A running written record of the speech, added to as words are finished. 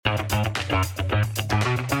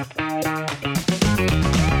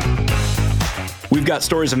We've got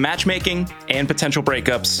stories of matchmaking and potential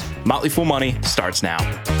breakups. Motley Fool Money starts now.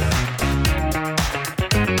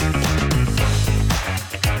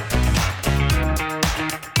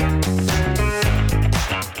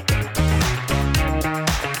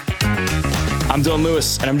 I'm Dylan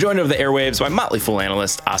Lewis, and I'm joined over the airwaves by Motley Fool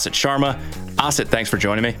analyst Asit Sharma. Asit, thanks for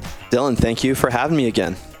joining me. Dylan, thank you for having me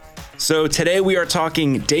again. So today we are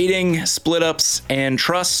talking dating, split-ups, and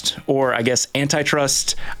trust, or I guess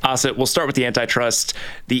antitrust. Asit, we'll start with the antitrust.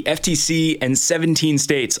 The FTC and 17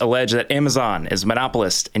 states allege that Amazon is a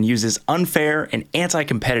monopolist and uses unfair and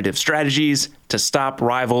anti-competitive strategies to stop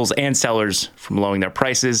rivals and sellers from lowering their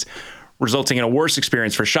prices, resulting in a worse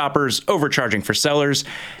experience for shoppers, overcharging for sellers,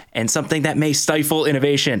 and something that may stifle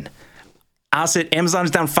innovation. Asit, Amazon is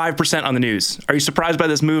down 5% on the news. Are you surprised by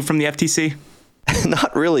this move from the FTC?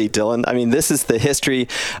 Not really, Dylan. I mean, this is the history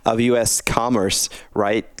of U.S. commerce,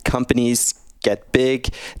 right? Companies get big,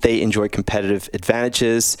 they enjoy competitive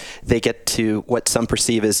advantages, they get to what some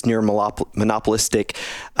perceive as near monopolistic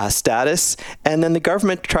status, and then the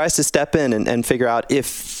government tries to step in and figure out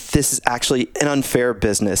if this is actually an unfair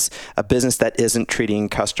business, a business that isn't treating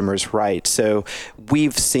customers right. So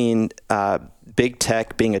we've seen big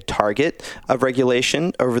tech being a target of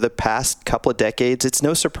regulation over the past couple of decades. It's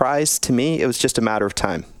no surprise to me. It was just a matter of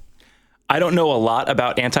time. I don't know a lot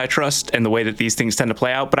about antitrust and the way that these things tend to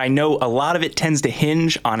play out, but I know a lot of it tends to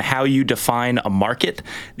hinge on how you define a market.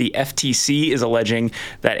 The FTC is alleging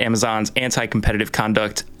that Amazon's anti-competitive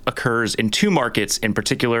conduct occurs in two markets in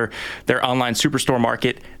particular: their online superstore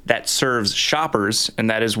market that serves shoppers, and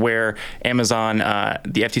that is where Amazon,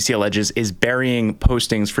 the FTC alleges, is burying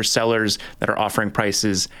postings for sellers that are offering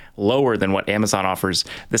prices lower than what Amazon offers.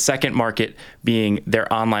 The second market being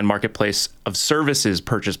their online marketplace of services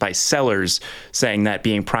purchased by sellers, saying that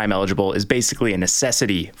being Prime eligible is basically a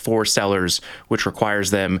necessity for sellers, which requires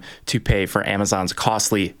them to pay for Amazon's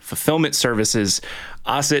costly fulfillment services.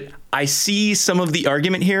 Asit, I see some of the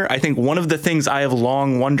argument here. I think one of the things I have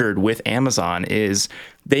long wondered with Amazon is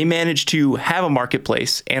they manage to have a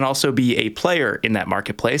marketplace and also be a player in that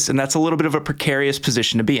marketplace, and that's a little bit of a precarious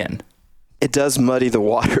position to be in. It does muddy the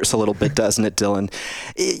waters a little bit, doesn't it, Dylan?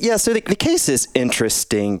 Yeah, so the case is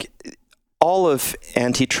interesting. All of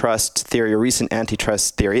antitrust theory, or recent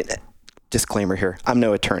antitrust theory, disclaimer here, I'm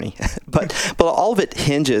no attorney, but all of it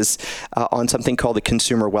hinges on something called the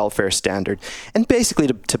Consumer Welfare Standard. And basically,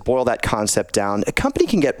 to boil that concept down, a company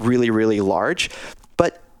can get really, really large,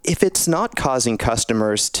 but if it's not causing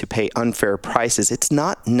customers to pay unfair prices, it's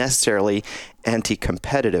not necessarily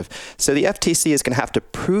anti-competitive. So the FTC is going to have to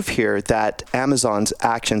prove here that Amazon's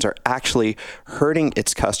actions are actually hurting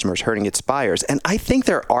its customers, hurting its buyers. And I think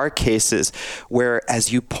there are cases where,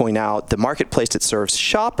 as you point out, the marketplace that serves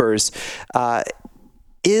shoppers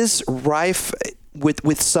is rife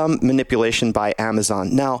with some manipulation by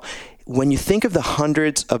Amazon. Now, when you think of the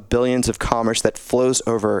hundreds of billions of commerce that flows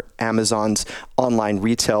over Amazon's online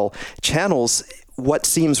retail channels, what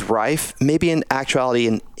seems rife may be in actuality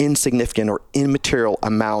an insignificant or immaterial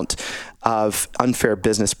amount of unfair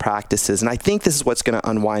business practices. And I think this is what's going to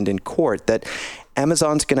unwind in court, that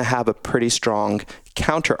Amazon's going to have a pretty strong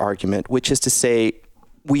counter argument, which is to say,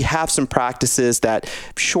 we have some practices that,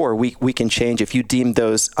 sure, we can change if you deem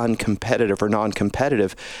those uncompetitive or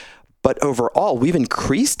non-competitive. But overall, we've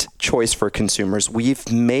increased choice for consumers.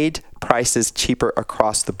 We've made prices cheaper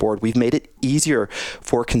across the board. We've made it easier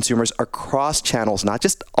for consumers across channels, not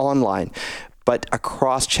just online, but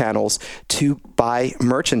across channels, to buy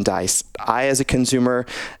merchandise. I, as a consumer,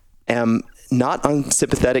 am not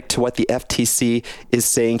unsympathetic to what the FTC is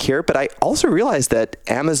saying here, but I also realize that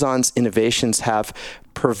Amazon's innovations have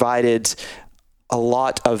provided a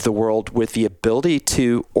lot of the world with the ability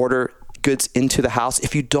to order goods into the house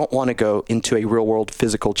if you don't want to go into a real-world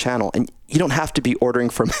physical channel. And you don't have to be ordering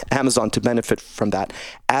from Amazon to benefit from that.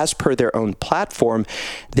 As per their own platform,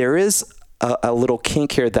 there is a little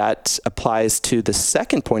kink here that applies to the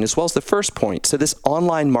second point as well as the first point. So this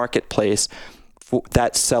online marketplace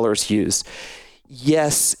that sellers use.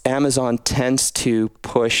 Yes, Amazon tends to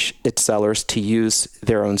push its sellers to use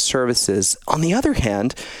their own services. On the other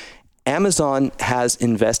hand, Amazon has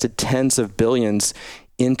invested tens of billions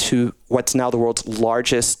into what's now the world's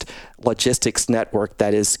largest logistics network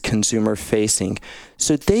that is consumer facing.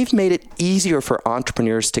 So they've made it easier for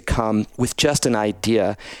entrepreneurs to come with just an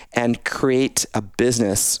idea and create a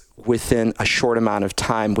business within a short amount of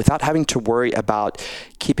time without having to worry about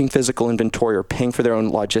keeping physical inventory or paying for their own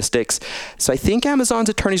logistics. So I think Amazon's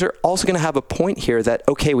attorneys are also going to have a point here that,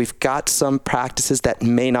 okay, we've got some practices that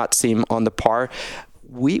may not seem on the par.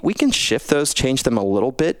 We can shift those, change them a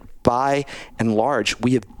little bit. By and large,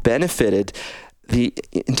 we have benefited the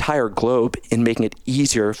entire globe in making it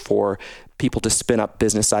easier for people to spin up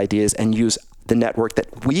business ideas and use the network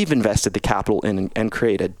that we've invested the capital in and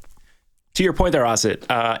created. To your point there, Asit,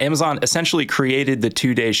 Amazon essentially created the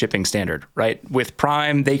 2-day shipping standard, right? With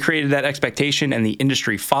Prime, they created that expectation and the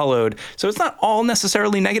industry followed. So it's not all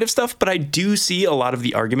necessarily negative stuff, but I do see a lot of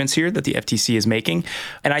the arguments here that the FTC is making.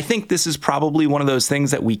 And I think this is probably one of those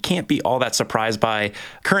things that we can't be all that surprised by.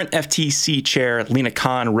 Current FTC chair Lina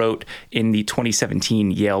Khan wrote in the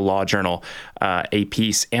 2017 Yale Law Journal a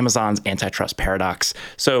piece, Amazon's Antitrust Paradox.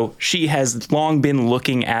 So she has long been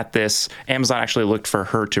looking at this. Amazon actually looked for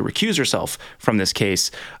her to recuse herself from this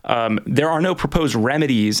case. There are no proposed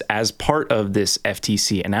remedies as part of this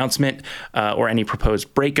FTC announcement or any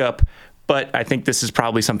proposed breakup. But I think this is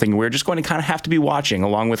probably something we're just going to kind of have to be watching,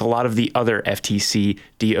 along with a lot of the other FTC,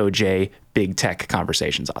 DOJ, big tech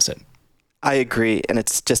conversations, Asit. I agree. And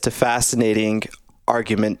it's just a fascinating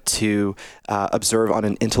argument to observe on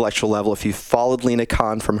an intellectual level. If you followed Lina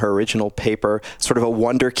Khan from her original paper, sort of a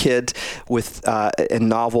wonder kid with a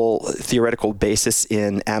novel theoretical basis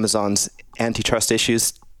in Amazon's antitrust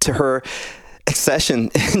issues, to her accession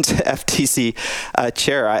into FTC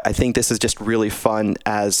chair, I think this is just really fun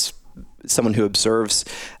as someone who observes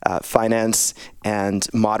finance and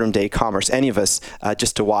modern day commerce, any of us,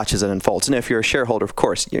 just to watch as it unfolds. And if you're a shareholder, of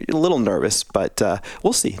course, you're a little nervous, but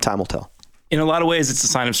we'll see. Time will tell. In a lot of ways, it's a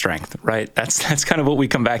sign of strength, right? That's kind of what we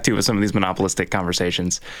come back to with some of these monopolistic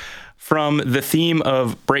conversations. From the theme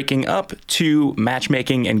of breaking up to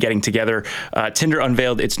matchmaking and getting together, Tinder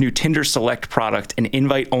unveiled its new Tinder Select product, an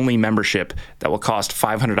invite-only membership that will cost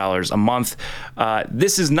 $500 a month.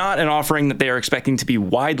 This is not an offering that they are expecting to be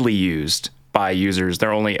widely used by users.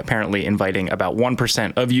 They're only apparently inviting about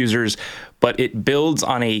 1% of users, but it builds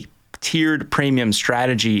on a tiered premium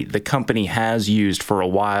strategy the company has used for a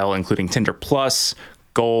while, including Tinder Plus,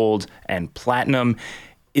 Gold, and Platinum.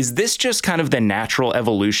 Is this just kind of the natural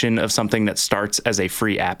evolution of something that starts as a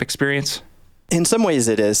free app experience? In some ways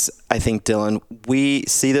it is, I think, Dylan. We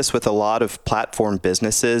see this with a lot of platform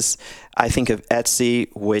businesses. I think of Etsy,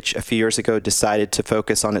 which a few years ago decided to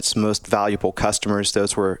focus on its most valuable customers,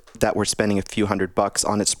 those that were spending a few $100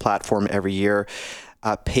 on its platform every year.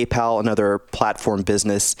 PayPal, another platform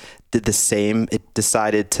business, did the same. It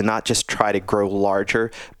decided to not just try to grow larger,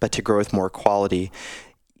 but to grow with more quality.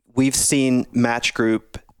 We've seen Match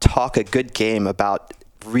Group talk a good game about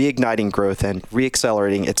reigniting growth and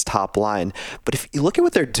reaccelerating its top line. But if you look at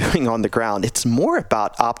what they're doing on the ground, it's more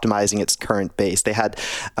about optimizing its current base. They had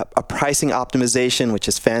a pricing optimization, which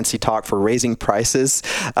is fancy talk for raising prices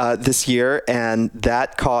this year, and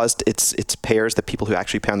that caused its payers, the people who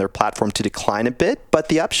actually pay on their platform, to decline a bit. But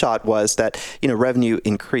the upshot was that revenue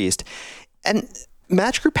increased. And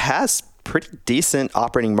Match Group has pretty decent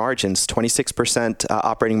operating margins, 26%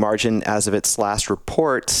 operating margin as of its last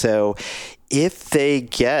report. So if they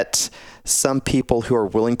get some people who are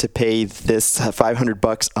willing to pay this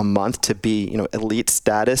 $500 a month to be, elite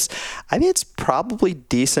status, I mean, it's probably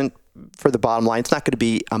decent for the bottom line. It's not going to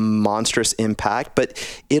be a monstrous impact, but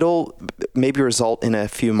it'll maybe result in a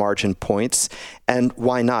few margin points. And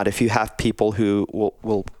why not? If you have people who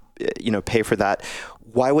will pay for that,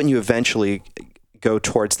 why wouldn't you eventually go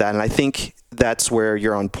towards that? And I think that's where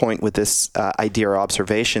you're on point with this idea or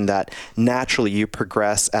observation that naturally you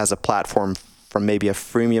progress as a platform from maybe a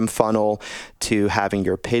freemium funnel to having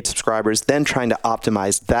your paid subscribers, then trying to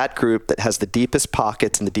optimize that group that has the deepest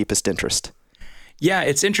pockets and the deepest interest. Yeah,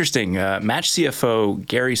 it's interesting. Match CFO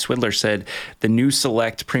Gary Swidler said the new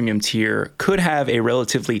Select premium tier could have a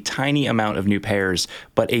relatively tiny amount of new payers,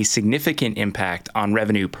 but a significant impact on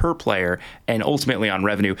revenue per player and ultimately on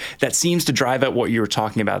revenue. That seems to drive at what you were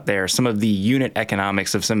talking about there, some of the unit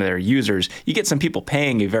economics of some of their users. You get some people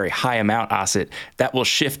paying a very high amount, Asit, that will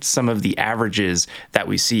shift some of the averages that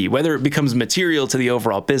we see. Whether it becomes material to the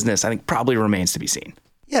overall business, I think probably remains to be seen.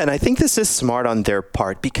 Yeah, and I think this is smart on their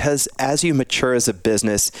part because as you mature as a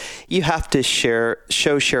business, you have to show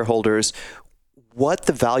shareholders what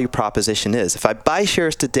the value proposition is. If I buy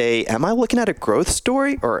shares today, am I looking at a growth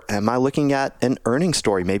story or am I looking at an earnings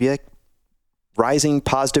story, maybe a rising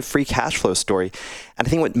positive free cash flow story? And I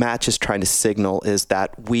think what Match is trying to signal is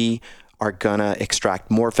that we are going to extract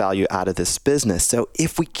more value out of this business. So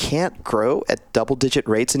if we can't grow at double-digit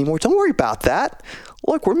rates anymore, don't worry about that.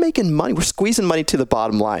 Look, we're making money. We're squeezing money to the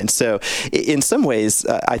bottom line. So in some ways,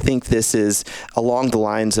 I think this is along the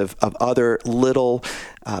lines of other little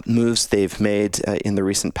moves they've made in the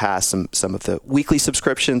recent past. Some of the weekly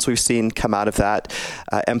subscriptions we've seen come out of that,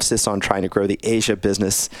 emphasis on trying to grow the Asia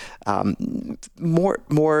business,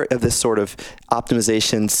 more of this sort of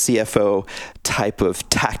optimization CFO type of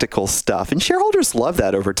tactical stuff. And shareholders love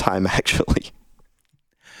that over time, actually.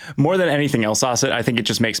 More than anything else, Asset, I think it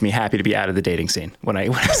just makes me happy to be out of the dating scene when I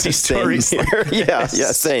see stories like yeah,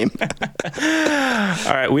 same.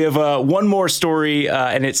 All right, we have one more story,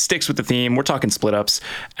 and it sticks with the theme. We're talking split ups.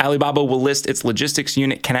 Alibaba will list its logistics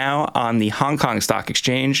unit Canal on the Hong Kong Stock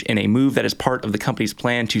Exchange in a move that is part of the company's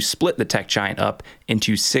plan to split the tech giant up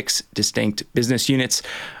into 6 distinct business units.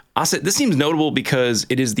 Asset, this seems notable because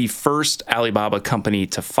it is the first Alibaba company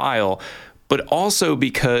to file, but also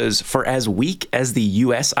because for as weak as the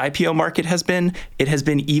U.S. IPO market has been, it has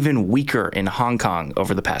been even weaker in Hong Kong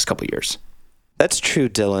over the past couple of years. That's true,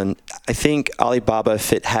 Dylan. I think Alibaba,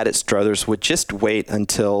 if it had its druthers, would just wait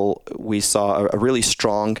until we saw a really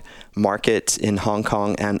strong market in Hong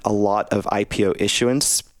Kong and a lot of IPO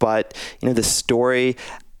issuance. But, the story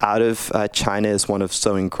out of China is one of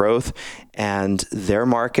slowing growth, and their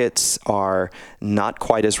markets are not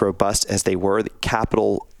quite as robust as they were. The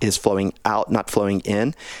capital is flowing out, not flowing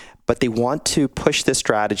in. But they want to push this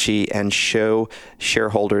strategy and show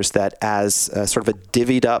shareholders that as sort of a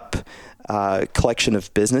divvied up collection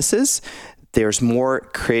of businesses, there's more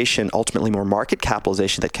creation, ultimately more market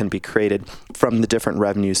capitalization that can be created from the different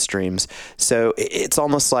revenue streams. So it's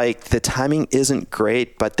almost like the timing isn't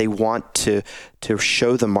great, but they want to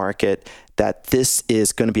show the market that this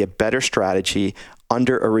is going to be a better strategy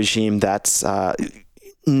under a regime that's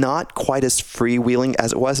not quite as freewheeling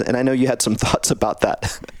as it was. And I know you had some thoughts about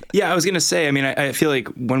that. Yeah, I was going to say, I feel like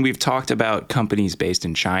when we've talked about companies based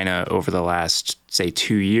in China over the last, say,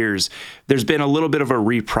 2 years, there's been a little bit of a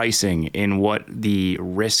repricing in what the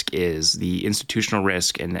risk is, the institutional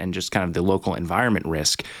risk and just kind of the local environment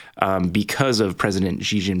risk because of President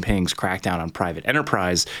Xi Jinping's crackdown on private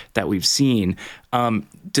enterprise that we've seen.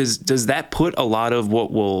 Does that put a lot of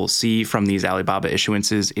what we'll see from these Alibaba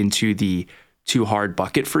issuances into the too hard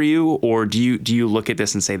bucket for you, or do you look at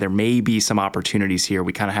this and say there may be some opportunities here?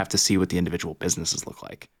 We kind of have to see what the individual businesses look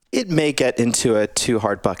like. It may get into a too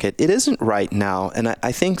hard bucket. It isn't right now, and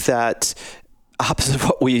I think that opposite of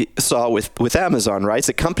what we saw with Amazon, right? It's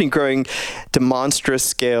a company growing to monstrous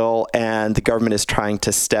scale, and the government is trying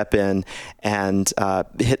to step in and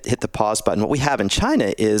hit the pause button. What we have in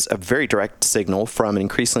China is a very direct signal from an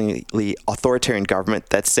increasingly authoritarian government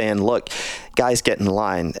that's saying, look, guys, get in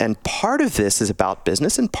line. And part of this is about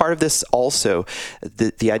business, and part of this also,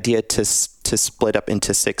 the idea to split up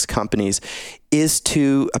into 6 companies is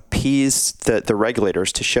to appease the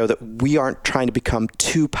regulators, to show that we aren't trying to become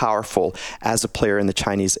too powerful as a player in the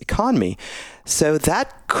Chinese economy. So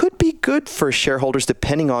that could be good for shareholders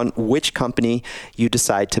depending on which company you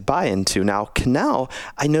decide to buy into. Now, Canal,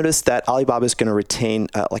 I noticed that Alibaba is going to retain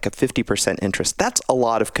like a 50% interest. That's a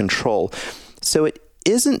lot of control. So it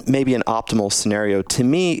isn't maybe an optimal scenario. To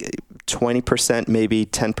me, 20%, maybe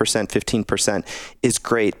 10%, 15% is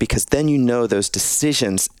great, because then those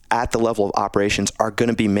decisions at the level of operations are going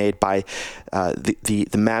to be made by the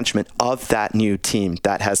management of that new team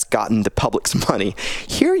that has gotten the public's money.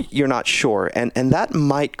 Here, you're not sure, and that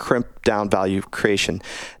might crimp down value creation.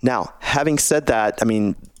 Now, having said that,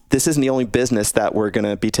 this isn't the only business that we're going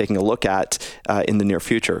to be taking a look at in the near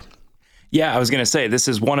future. Yeah, I was going to say, this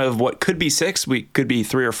is one of what could be 6, we could be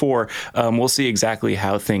 3 or 4. We'll see exactly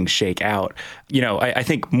how things shake out. I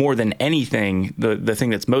think more than anything, the thing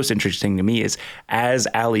that's most interesting to me is, as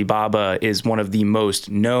Alibaba is one of the most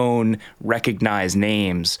known, recognized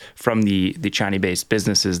names from the China-based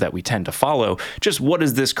businesses that we tend to follow, just what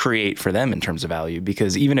does this create for them in terms of value?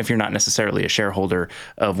 Because even if you're not necessarily a shareholder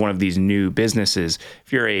of one of these new businesses,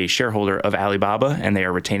 if you're a shareholder of Alibaba and they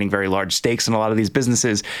are retaining very large stakes in a lot of these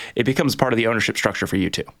businesses, it becomes part of the ownership structure for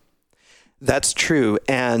you too. That's true.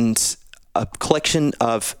 And a collection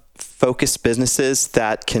of focused businesses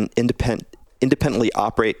that can independently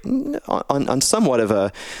operate on somewhat of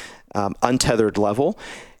a untethered level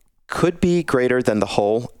could be greater than the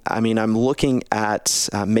whole. I'm looking at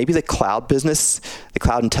maybe the cloud business, the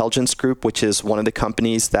Cloud Intelligence Group, which is one of the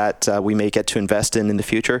companies that we may get to invest in the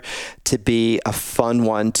future, to be a fun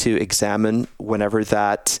one to examine whenever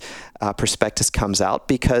that prospectus comes out,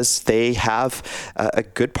 because they have a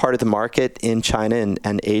good part of the market in China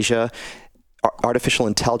and Asia. Artificial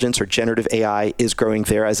intelligence or generative AI is growing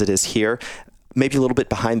there as it is here, maybe a little bit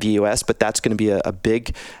behind the US, but that's going to be a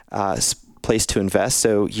big place to invest.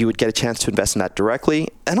 So you would get a chance to invest in that directly.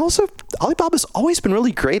 And also, Alibaba's always been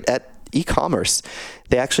really great at e-commerce.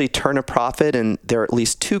 They actually turn a profit, and there are at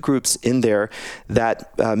least 2 groups in there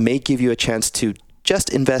that may give you a chance to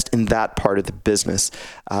just invest in that part of the business.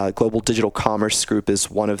 Global Digital Commerce Group is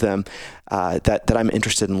one of them that I'm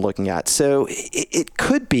interested in looking at. So it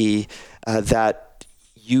could be that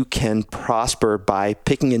you can prosper by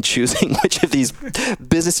picking and choosing which of these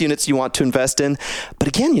business units you want to invest in. But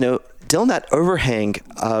again, Dylan, that overhang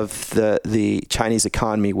of the Chinese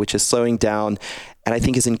economy, which is slowing down, and I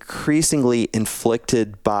think is increasingly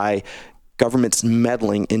inflicted by governments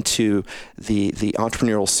meddling into the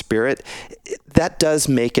entrepreneurial spirit, that does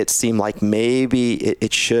make it seem like maybe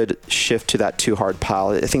it should shift to that too hard pile.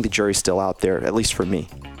 I think the jury's still out there, at least for me.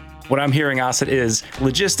 What I'm hearing, Asit, is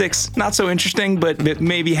logistics, not so interesting, but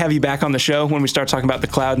maybe have you back on the show when we start talking about the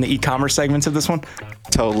cloud and the e-commerce segments of this one?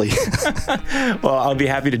 Totally. Well, I'll be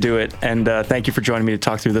happy to do it. And thank you for joining me to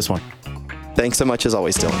talk through this one. Thanks so much, as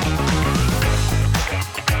always, Dylan.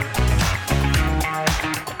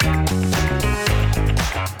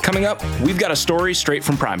 Coming up, we've got a story straight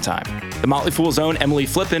from primetime. The Motley Fool's own Emily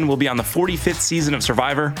Flippen will be on the 45th season of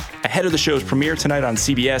Survivor. Ahead of the show's premiere tonight on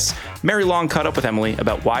CBS, Mary Long caught up with Emily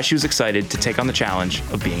about why she was excited to take on the challenge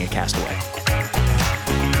of being a castaway.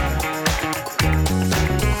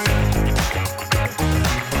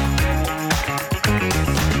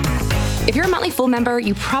 If you're a Motley Fool member,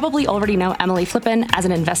 you probably already know Emily Flippen as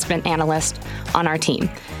an investment analyst on our team.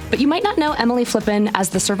 But you might not know Emily Flippen as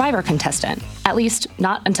the Survivor contestant, at least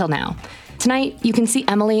not until now. Tonight, you can see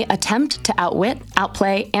Emily attempt to outwit,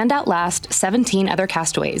 outplay, and outlast 17 other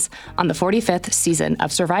castaways on the 45th season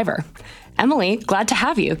of Survivor. Emily, glad to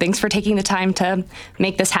have you. Thanks for taking the time to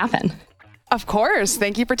make this happen. Of course.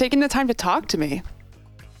 Thank you for taking the time to talk to me.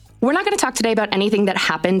 We're not going to talk today about anything that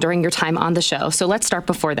happened during your time on the show, so let's start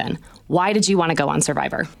before then. Why did you want to go on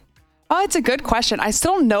Survivor? Oh, it's a good question. I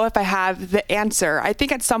still don't know if I have the answer. I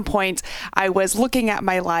think at some point I was looking at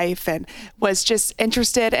my life and was just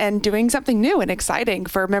interested in doing something new and exciting.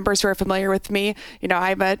 For members who are familiar with me,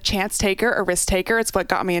 I'm a chance taker, a risk taker. It's what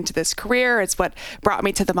got me into this career. It's what brought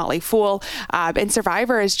me to the Motley Fool. And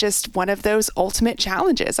Survivor is just one of those ultimate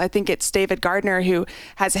challenges. I think it's David Gardner who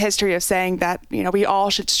has a history of saying that, we all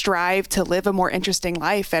should strive to live a more interesting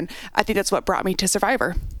life. And I think that's what brought me to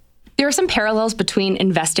Survivor. There are some parallels between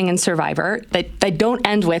investing and Survivor that don't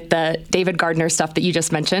end with the David Gardner stuff that you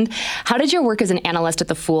just mentioned. How did your work as an analyst at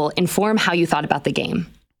The Fool inform how you thought about the game?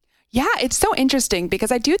 Yeah, it's so interesting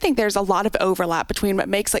because I do think there's a lot of overlap between what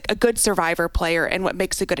makes like a good Survivor player and what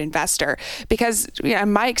makes a good investor. Because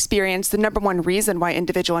in my experience, the number one reason why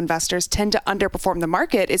individual investors tend to underperform the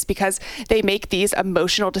market is because they make these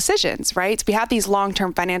emotional decisions, right? We have these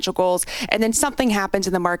long-term financial goals, and then something happens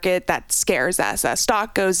in the market that scares us. A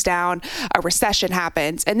stock goes down, a recession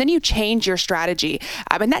happens, and then you change your strategy.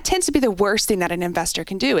 And that tends to be the worst thing that an investor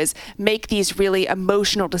can do, is make these really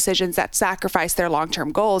emotional decisions that sacrifice their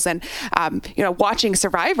long-term goals. And watching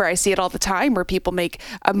Survivor, I see it all the time where people make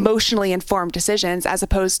emotionally informed decisions as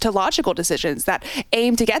opposed to logical decisions that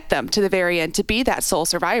aim to get them to the very end to be that sole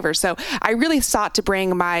survivor. So I really sought to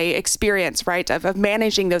bring my experience, right, of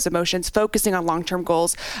managing those emotions, focusing on long-term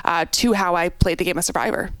goals to how I played the game of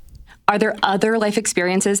Survivor. Are there other life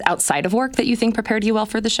experiences outside of work that you think prepared you well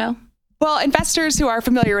for the show? Well, investors who are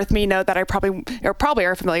familiar with me know that I probably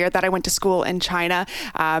are familiar that I went to school in China.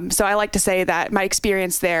 So I like to say that my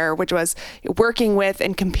experience there, which was working with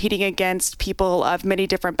and competing against people of many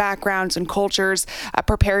different backgrounds and cultures,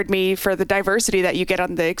 prepared me for the diversity that you get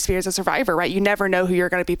on the experience of Survivor, right? You never know who you're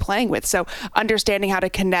going to be playing with. So understanding how to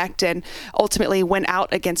connect and ultimately win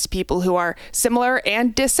out against people who are similar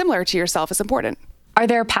and dissimilar to yourself is important. Are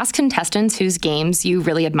there past contestants whose games you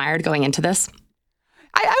really admired going into this?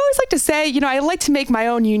 I always like to say, I like to make my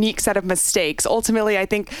own unique set of mistakes. Ultimately, I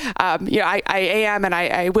think, I am and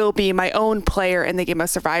I will be my own player in the game of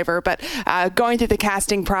Survivor. But going through the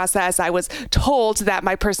casting process, I was told that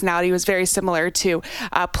my personality was very similar to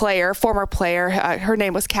a former player. Her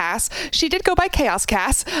name was Cass. She did go by Chaos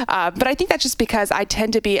Cass. But I think that's just because I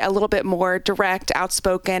tend to be a little bit more direct,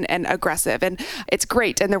 outspoken, and aggressive. And it's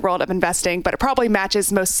great in the world of investing, but it probably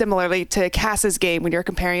matches most similarly to Cass's game when you're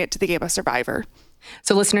comparing it to the game of Survivor.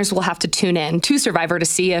 So listeners will have to tune in to Survivor to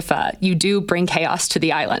see if you do bring chaos to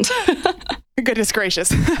the island. Goodness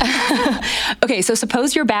gracious. Okay, so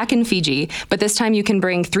suppose you're back in Fiji, but this time you can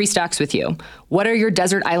bring 3 stocks with you. What are your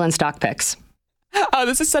desert island stock picks? Oh,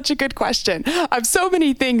 this is such a good question. So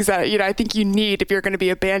many things that, I think you need if you're going to be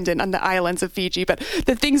abandoned on the islands of Fiji. But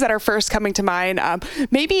the things that are first coming to mind,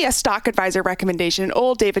 maybe a stock advisor recommendation, an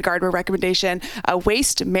old David Gardner recommendation,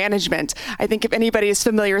 waste management. I think if anybody is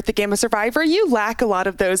familiar with the game of Survivor, you lack a lot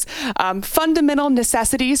of those fundamental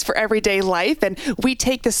necessities for everyday life. And we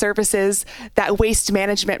take the services that waste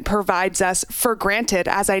management provides us for granted,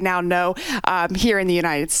 as I now know, here in the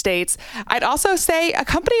United States. I'd also say a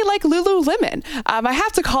company like Lululemon. I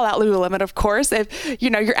have to call out Lululemon, of course. If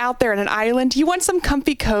you're out there on an island, you want some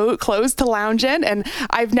comfy clothes to lounge in, and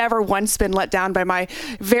I've never once been let down by my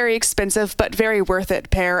very expensive but very worth it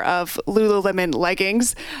pair of Lululemon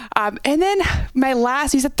leggings. And then my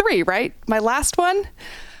last, you said 3, right? My last one?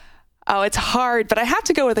 Oh, it's hard, but I have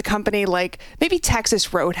to go with a company like maybe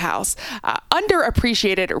Texas Roadhouse.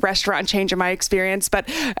 Underappreciated restaurant change in my experience, but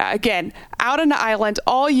again, out on an island,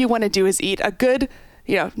 all you want to do is eat a good,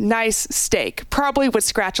 nice steak. Probably would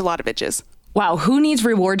scratch a lot of itches. Wow, who needs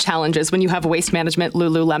reward challenges when you have Waste Management,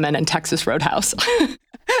 Lululemon, and Texas Roadhouse?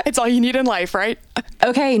 It's all you need in life, right?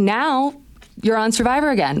 Okay, now you're on Survivor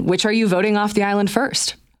again. Which are you voting off the island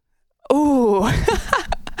first? Ooh.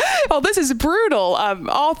 Well, this is brutal.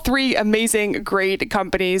 All 3 amazing, great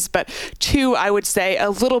companies, but 2, I would say, a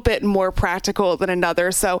little bit more practical than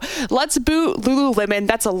another. So let's boot Lululemon.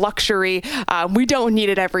 That's a luxury. We don't need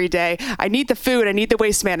it every day. I need the food. I need the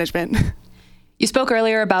waste management. You spoke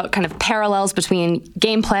earlier about kind of parallels between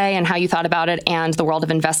gameplay and how you thought about it and the world of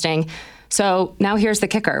investing. So now here's the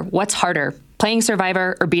kicker. What's harder, playing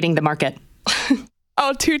Survivor or beating the market?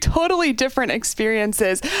 Oh, 2 totally different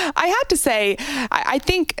experiences. I have to say, I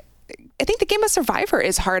think the game of Survivor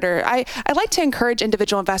is harder. I like to encourage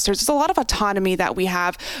individual investors. There's a lot of autonomy that we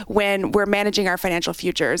have when we're managing our financial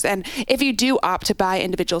futures. And if you do opt to buy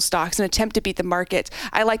individual stocks and attempt to beat the market,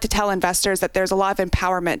 I like to tell investors that there's a lot of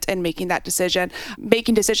empowerment in making that decision,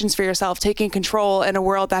 making decisions for yourself, taking control in a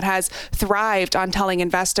world that has thrived on telling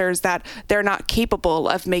investors that they're not capable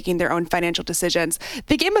of making their own financial decisions.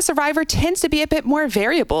 The game of Survivor tends to be a bit more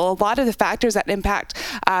variable. A lot of the factors that impact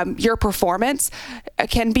your performance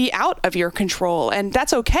can be out of your control, and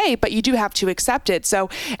that's okay, but you do have to accept it. So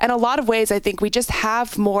in a lot of ways, I think we just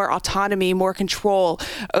have more autonomy, more control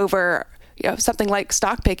over something like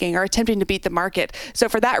stock picking or attempting to beat the market. So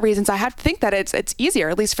for that reasons, I have to think that it's easier,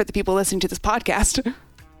 at least for the people listening to this podcast.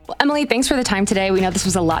 Well, Emily, thanks for the time today. We know this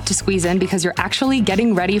was a lot to squeeze in because you're actually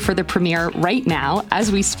getting ready for the premiere right now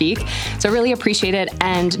as we speak. So I really appreciate it,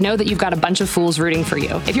 and know that you've got a bunch of fools rooting for you.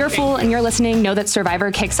 If you're a fool and you're listening, know that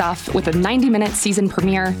Survivor kicks off with a 90-minute season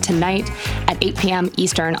premiere tonight at 8 p.m.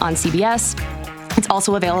 Eastern on CBS. It's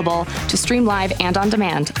also available to stream live and on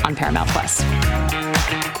demand on Paramount+.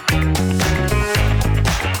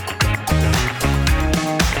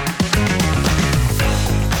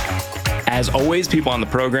 As always, people on the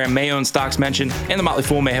program may own stocks mentioned, and the Motley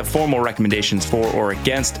Fool may have formal recommendations for or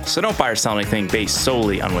against, so don't buy or sell anything based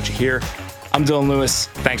solely on what you hear. I'm Dylan Lewis.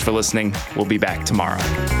 Thanks for listening. We'll be back tomorrow.